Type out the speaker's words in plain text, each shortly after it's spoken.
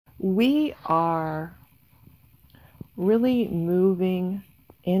We are really moving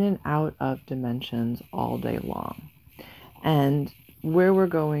in and out of dimensions all day long. And where we're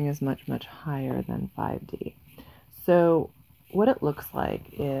going is much, much higher than 5D. So what it looks like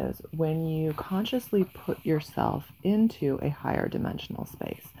is when you consciously put yourself into a higher dimensional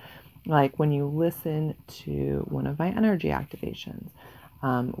space, like when you listen to one of my energy activations,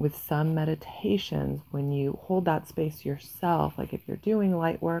 with some meditations, when you hold that space yourself, like if you're doing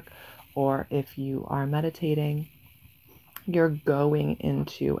light work or if you are meditating, you're going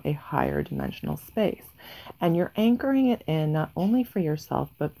into a higher dimensional space and you're anchoring it in not only for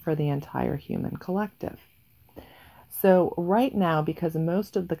yourself, but for the entire human collective. So right now, because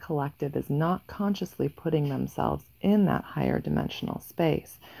most of the collective is not consciously putting themselves in that higher dimensional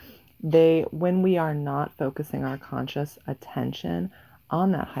space, when we are not focusing our conscious attention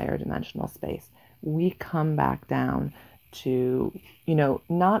on that higher dimensional space, we come back down to,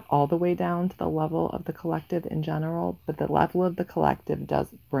 not all the way down to the level of the collective in general, but the level of the collective does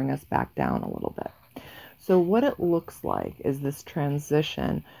bring us back down a little bit. So what it looks like is this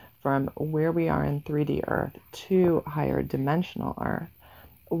transition from where we are in 3D Earth to higher dimensional Earth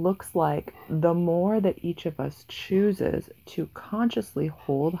looks like the more that each of us chooses to consciously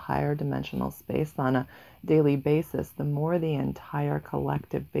hold higher dimensional space on a daily basis, the more the entire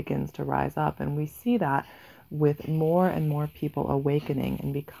collective begins to rise up. And we see that with more and more people awakening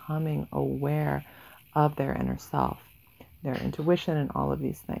and becoming aware of their inner self, their intuition, and all of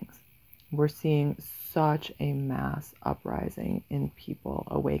these things. We're seeing such a mass uprising in people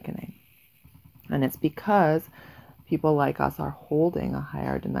awakening. And it's because people like us are holding a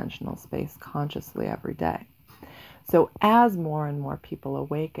higher dimensional space consciously every day. So as more and more people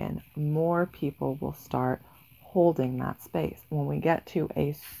awaken, more people will start holding that space. When we get to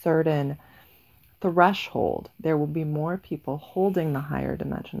a certain threshold, there will be more people holding the higher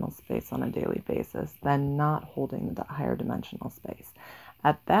dimensional space on a daily basis than not holding the higher dimensional space.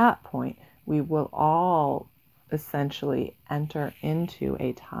 At that point, we will all essentially enter into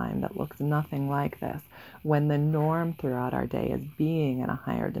a time that looks nothing like this, when the norm throughout our day is being in a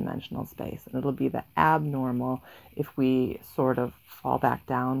higher dimensional space. And it'll be the abnormal if we sort of fall back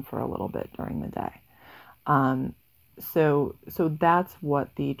down for a little bit during the day. So that's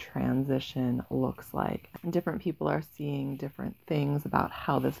what the transition looks like. Different people are seeing different things about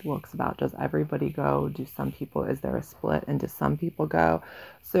how this looks. About, does everybody go? Do some people, is there a split? And do some people go?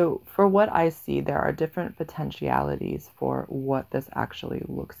 So for what I see, there are different potentialities for what this actually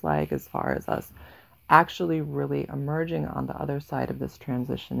looks like, as far as us actually really emerging on the other side of this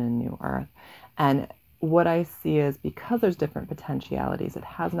transition in New Earth. And what I see is, because there's different potentialities, it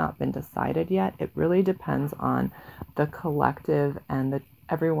has not been decided yet. It really depends on the collective and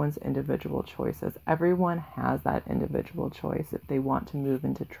everyone's individual choices. Everyone has that individual choice if they want to move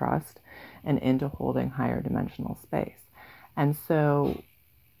into trust and into holding higher dimensional space. And so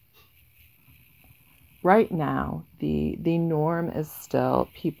right now, the norm is still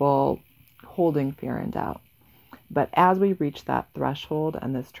people holding fear and doubt. But as we reach that threshold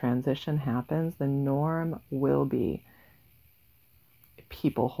and this transition happens, the norm will be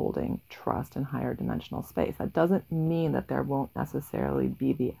people holding trust in higher dimensional space. That doesn't mean that there won't necessarily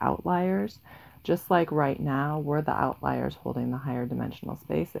be the outliers. Just like right now, we're the outliers holding the higher dimensional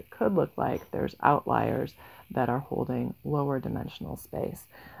space. It could look like there's outliers that are holding lower dimensional space,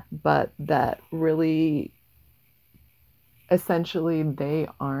 but that really, essentially, they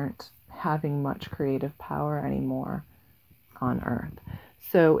aren't having much creative power anymore on Earth.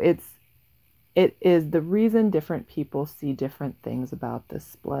 So it is the reason different people see different things about this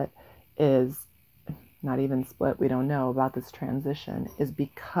split, is not even split, we don't know about this transition, is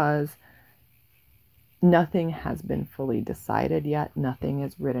because nothing has been fully decided yet. Nothing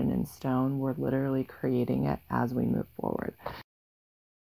is written in stone. We're literally creating it as we move forward.